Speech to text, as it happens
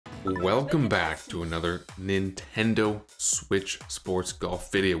Welcome back to another Nintendo Switch Sports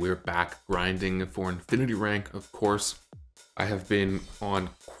Golf video. We're back grinding for Infinity Rank, of course. I have been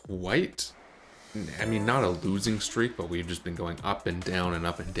on quite, not a losing streak, but we've just been going up and down and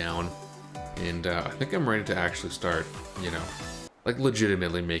up and down. And I think I'm ready to actually start, like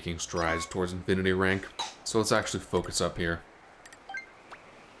legitimately making strides towards Infinity Rank. So let's actually focus up here.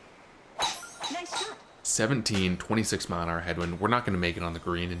 17, 26 mile an hour headwind. We're not going to make it on the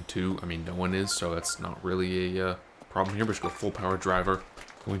green in 2. I mean, no one is, so that's not really a problem here. But just go full power driver.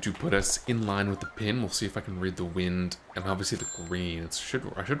 Going to put us in line with the pin. We'll see if I can read the wind and obviously the green.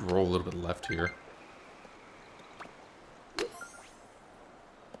 I should roll a little bit left here.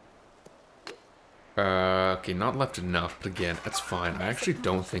 Okay, not left enough, but again, that's fine. I actually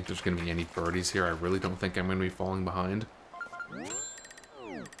don't think there's going to be any birdies here. I really don't think I'm going to be falling behind.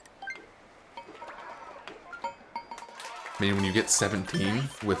 I mean, when you get 17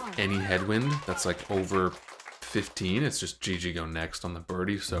 with any headwind, that's like over 15. It's just GG go next on the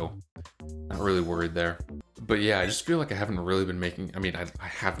birdie, so not really worried there. But yeah, I just feel like I haven't really been making, I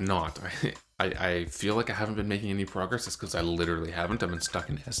have not. I feel like I haven't been making any progress. It's because I literally haven't. I've been stuck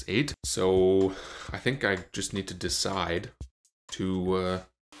in S8. So I think I just need to decide to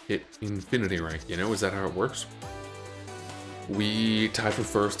hit Infinity Rank, Is that how it works? We tied for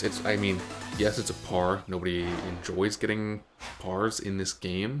first. Yes, it's a par. Nobody enjoys getting pars in this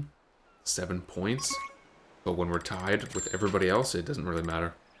game. 7 points. But when we're tied with everybody else, it doesn't really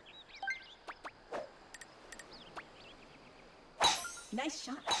matter. Nice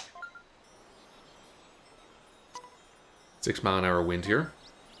shot. 6 mile an hour wind here.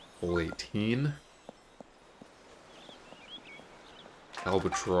 Hole 18.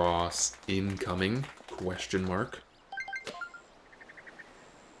 Albatross incoming? Question mark.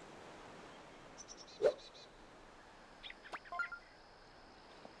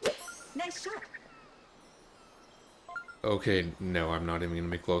 Nice shot. Okay, no, I'm not even going to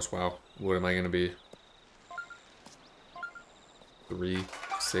be close. Wow. What am I going to be? 3,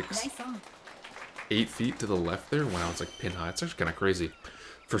 6, Nice on. 8 feet to the left there? Wow, it's like pin high. It's actually kind of crazy.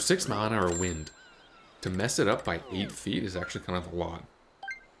 For 6 mile an hour wind, to mess it up by 8 feet is actually kind of a lot.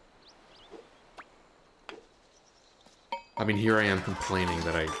 I mean, here I am complaining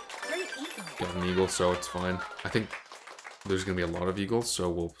that I got an eagle, so it's fine. I think there's going to be a lot of eagles, so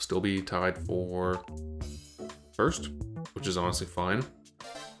we'll still be tied for first, which is honestly fine.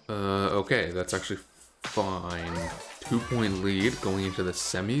 Okay, that's actually fine. 2-point lead going into the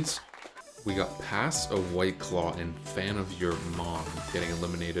semis. We got Pass a White Claw and Fan of Your Mom getting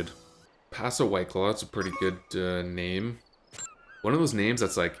eliminated. Pass a White Claw, it's a pretty good name. One of those names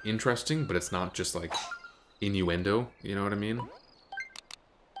that's like interesting, but it's not just like innuendo, you know what I mean?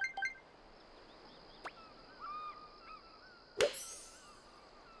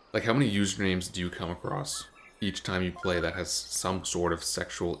 Like, how many usernames do you come across each time you play that has some sort of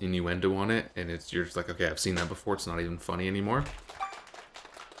sexual innuendo on it, and you're just like, okay, I've seen that before, it's not even funny anymore?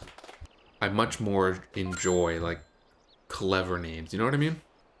 I much more enjoy, like, clever names, you know what I mean?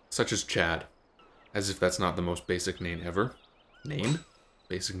 Such as Chad. As if that's not the most basic name ever. Name?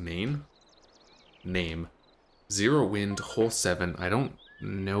 Basic name? Name. 0 wind, hole 7. I don't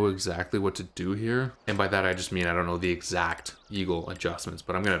know exactly what to do here. And by that I just mean I don't know the exact eagle adjustments,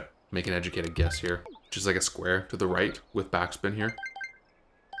 but I'm gonna make an educated guess here. Just like a square to the right with backspin here.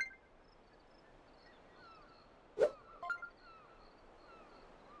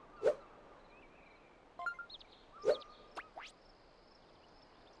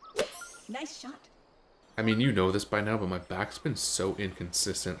 Nice shot. I mean, you know this by now, but my backspin's so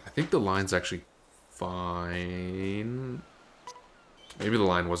inconsistent. I think the line's actually fine. Maybe the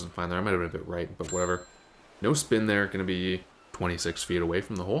line wasn't fine there. I might have been a bit right, but whatever. No spin there. Gonna be 26 feet away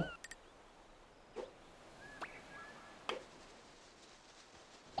from the hole.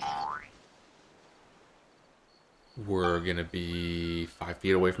 We're gonna be 5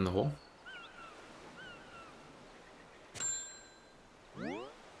 feet away from the hole.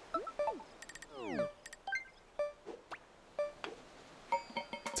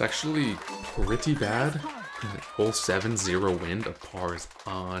 It's actually pretty bad. Hole 7, 0 wind, a par is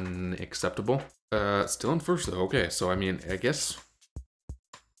unacceptable. Still in first though. Okay, so I mean, I guess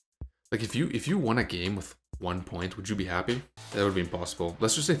like if you won a game with 1 point, would you be happy? That would be impossible.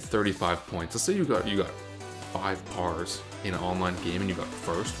 Let's just say 35 points. Let's say you got 5 pars in an online game and you got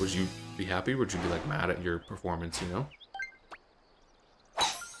first. Would you be happy? Or would you be like mad at your performance,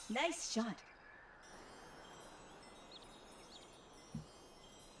 Nice shot.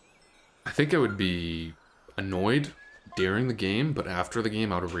 I think I would be annoyed during the game, but after the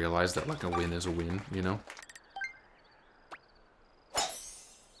game I would have realized that like a win is a win,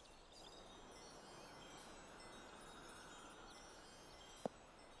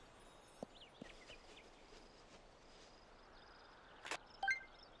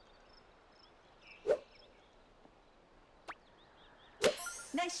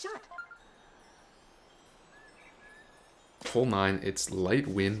 Nice shot. Hole 9, it's light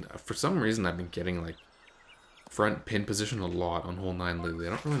wind. For some reason, I've been getting, like, front pin position a lot on hole 9 lately.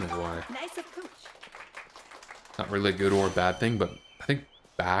 I don't really know why. Nice approach. Not really a good or a bad thing, but I think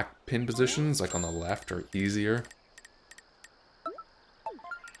back pin positions, like on the left, are easier.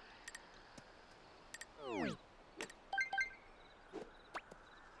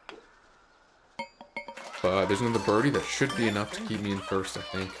 But there's another birdie that should be enough to keep me in first, I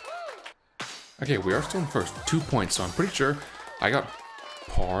think. Okay, we are still in first. 2 points, so I'm pretty sure I got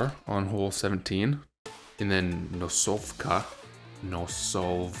par on hole 17. And then Nosovka.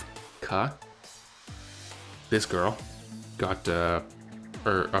 This girl got a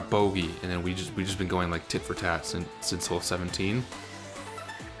bogey, and then we just been going like tit for tat since hole 17.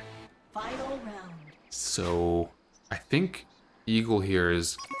 Final round. So I think eagle here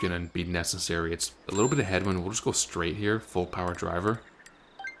is gonna be necessary. It's a little bit of headwind. We'll just go straight here, full power driver.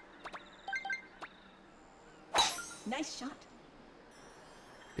 Nice shot.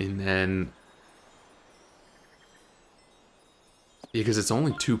 And then, yeah, because it's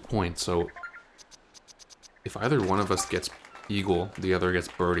only 2 points, so if either one of us gets eagle, the other gets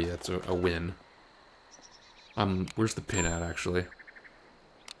birdie, that's a win. Where's the pin at, actually?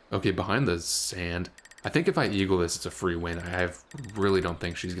 Okay, behind the sand. I think if I eagle this, it's a free win. I really don't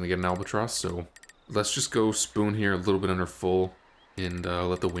think she's going to get an albatross, so let's just go spoon here a little bit under full and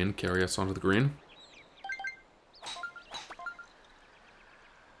let the wind carry us onto the green.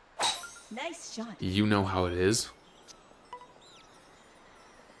 Nice shot. You know how it is.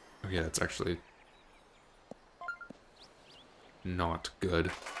 Okay, that's actually not good.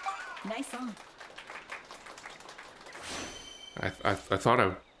 Nice on. I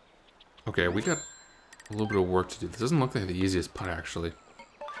thought okay, we got a little bit of work to do. This doesn't look like the easiest putt, actually.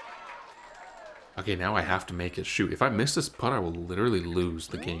 Okay, now I have to make it. Shoot, if I miss this putt, I will literally lose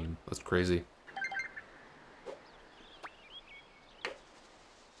the game. That's crazy.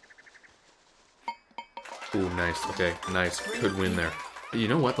 Ooh, nice. Okay, nice. Could win there. But you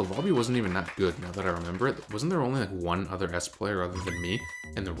know what? The lobby wasn't even that good, now that I remember it. Wasn't there only like one other S player other than me?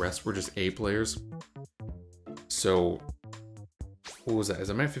 And the rest were just A players? So, what was that? Is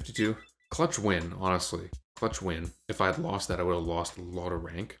that 52? Clutch win, honestly. Clutch win. If I had lost that, I would have lost a lot of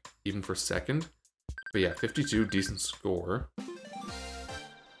rank, even for second. But yeah, 52, decent score.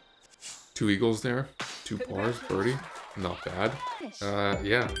 2 eagles there. 2 pars, birdie. Not bad.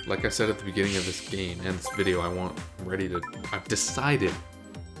 Yeah, like I said at the beginning of this game and this video, I've decided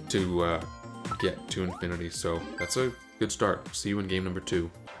to get to infinity, so that's a good start. See you in game number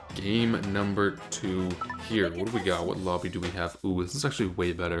 2. Game number 2 here. What do we got? What lobby do we have? Ooh, this is actually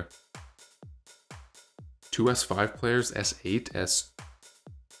way better. 2 S5 players, S8,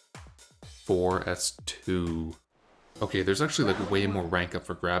 S4, S2. Okay, there's actually like way more rank up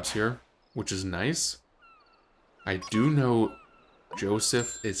for grabs here, which is nice. I do know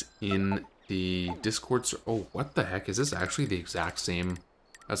Joseph is in the Discord. Oh, what the heck? Is this actually the exact same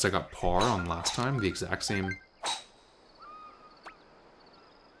as I got par on last time? The exact same.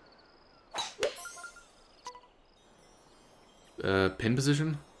 Pin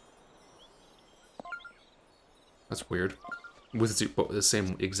position? That's weird. With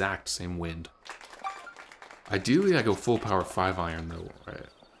the exact same wind. Ideally, I go full power 5 iron though.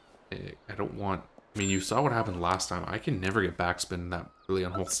 I don't want. I mean, you saw what happened last time. I can never get backspin that really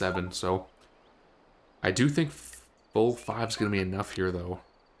on hole 7, so I do think full 5 is going to be enough here, though.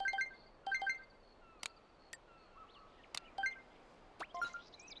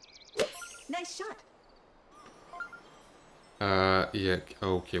 Nice shot. Yeah,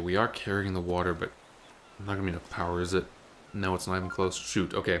 okay, we are carrying the water, but not going to be enough power, is it? No, it's not even close.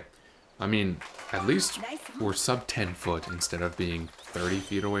 Shoot, okay. I mean, at least we're sub 10 foot instead of being 30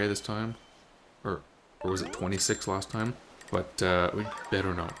 feet away this time. Or was it 26 last time? But we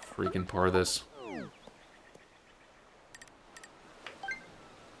better not freaking par this.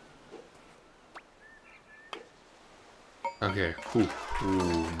 Okay. Ooh,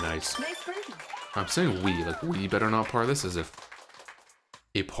 nice. Nice birdie. I'm saying we, like we better not par this, as if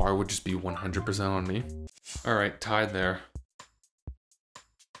a par would just be 100% on me. Alright, tied there.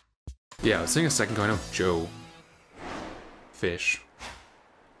 Yeah, I was saying a second ago, I know Joe Fish.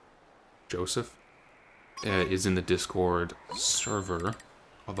 Joseph is in the Discord server,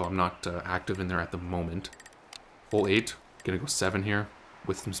 although I'm not active in there at the moment. Hole 8, gonna go 7 here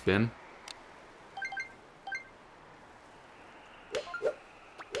with some spin.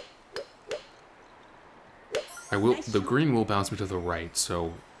 The green will bounce me to the right,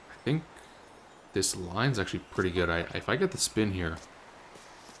 so I think this line's actually pretty good. If I get the spin here.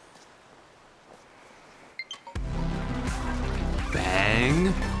 Bang!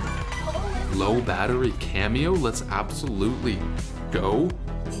 bang. Low battery cameo. Let's absolutely go.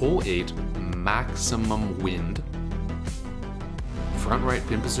 Hole 8, maximum wind. Front right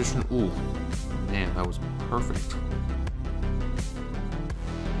pin position. Ooh, man, that was perfect.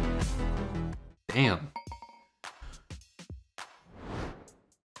 Damn.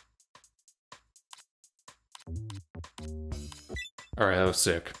 Alright, that was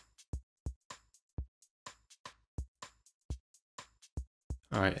sick.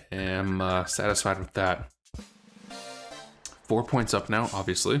 Alright, am satisfied with that. 4 points up now,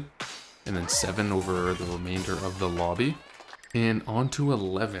 obviously. And then 7 over the remainder of the lobby. And on to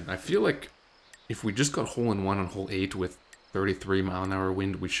 11. I feel like if we just got hole-in-one on hole 8 with 33 mile an hour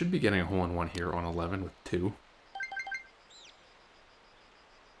wind, we should be getting a hole-in-one here on 11 with 2.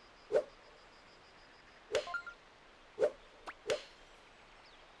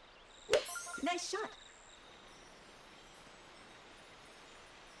 Nice shot.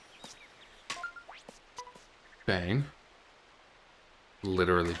 Bang.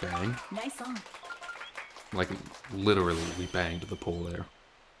 Literally bang. Nice on. Like, literally, we banged the pole there.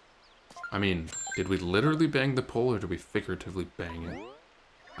 I mean, did we literally bang the pole, or did we figuratively bang it?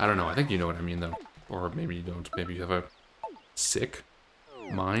 I don't know, I think you know what I mean, though. Or maybe you don't. Maybe you have a sick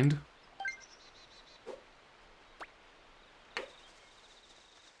mind.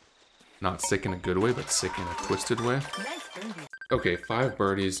 Not sick in a good way, but sick in a twisted way. Nice birdie. Okay, 5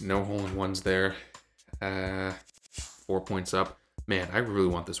 birdies, no hole-in-ones there. 4 points up. Man, I really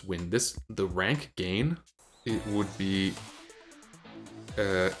want this win. The rank gain, it would be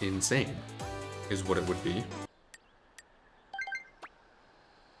insane, is what it would be.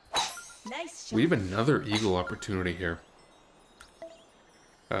 Nice shot. We have another eagle opportunity here.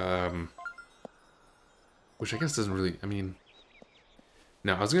 Which I guess doesn't really, I mean...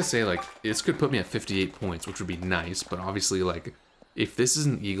 No, I was gonna say, like, this could put me at 58 points, which would be nice, but obviously, like, if this is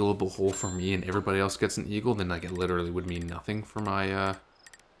an eagleable hole for me and everybody else gets an eagle, then, like, it literally would mean nothing for my,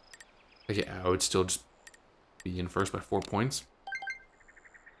 like, yeah, I would still just be in first by 4 points.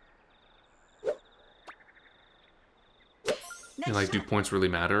 Nice And, like, shot. do points really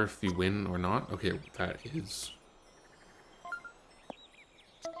matter if you win or not? Okay, that is...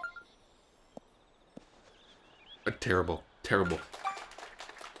 terrible. Terrible.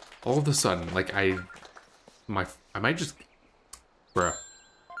 All of a sudden, like, I might just... Bruh.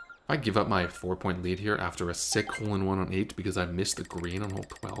 If I give up my 4-point lead here after a sick hole-in-one on 8 because I missed the green on hole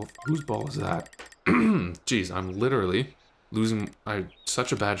 12, whose ball is that? Jeez, I'm literally losing...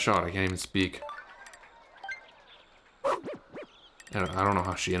 such a bad shot, I can't even speak. I don't know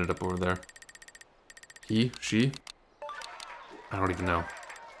how she ended up over there. He? She? I don't even know.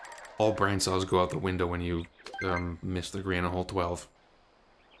 All brain cells go out the window when you miss the green on hole 12.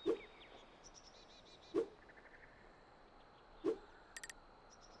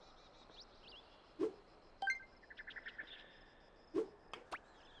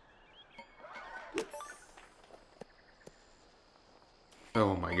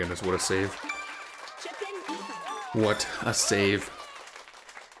 Oh my goodness, what a save. Chip in even. What a save.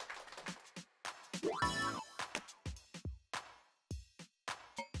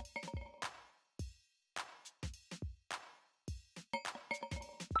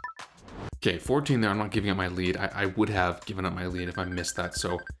 Okay, 14 there. I'm not giving up my lead. I would have given up my lead if I missed that,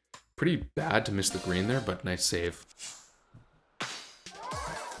 so pretty bad to miss the green there, but nice save.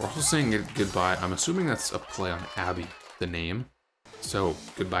 We're also saying goodbye. I'm assuming that's a play on Abby, the name. So,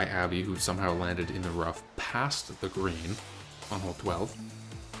 goodbye Abby, who somehow landed in the rough past the green on hole 12.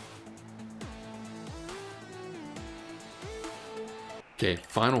 Okay,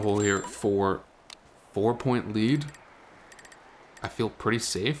 final hole here for 4-point lead. I feel pretty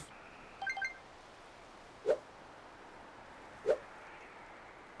safe.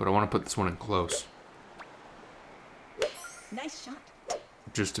 But I want to put this one in close, Nice shot.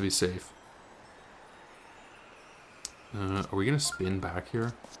 just to be safe. Are we going to spin back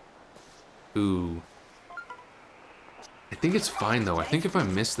here? Ooh. I think it's fine, though. I think if I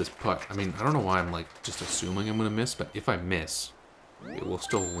miss this putt... I mean, I don't know why I'm, like, just assuming I'm going to miss, but if I miss, it will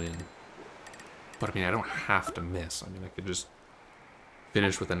still win. But, I mean, I don't have to miss. I mean, I could just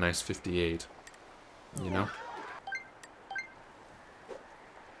finish with a nice 58, you know?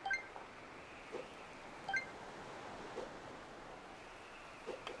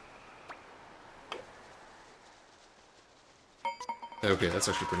 Okay, that's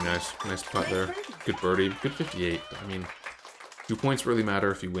actually pretty nice. Nice putt there. Good birdie. Good 58. I mean, 2 points really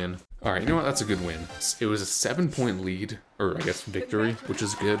matter if you win. Alright, you know what? That's a good win. It was a 7-point lead, or I guess victory, which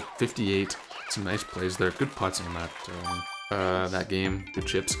is good. 58. Some nice plays there. Good putts on that game. Good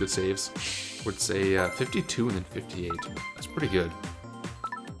chips, good saves. Would say 52 and then 58. That's pretty good.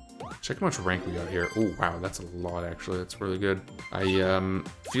 Check how much rank we got here. Oh, wow, that's a lot, actually. That's really good. I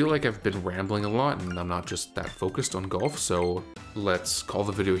feel like I've been rambling a lot, and I'm not just that focused on golf, so let's call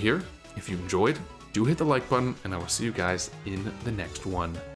the video here. If you enjoyed, do hit the like button, and I will see you guys in the next one.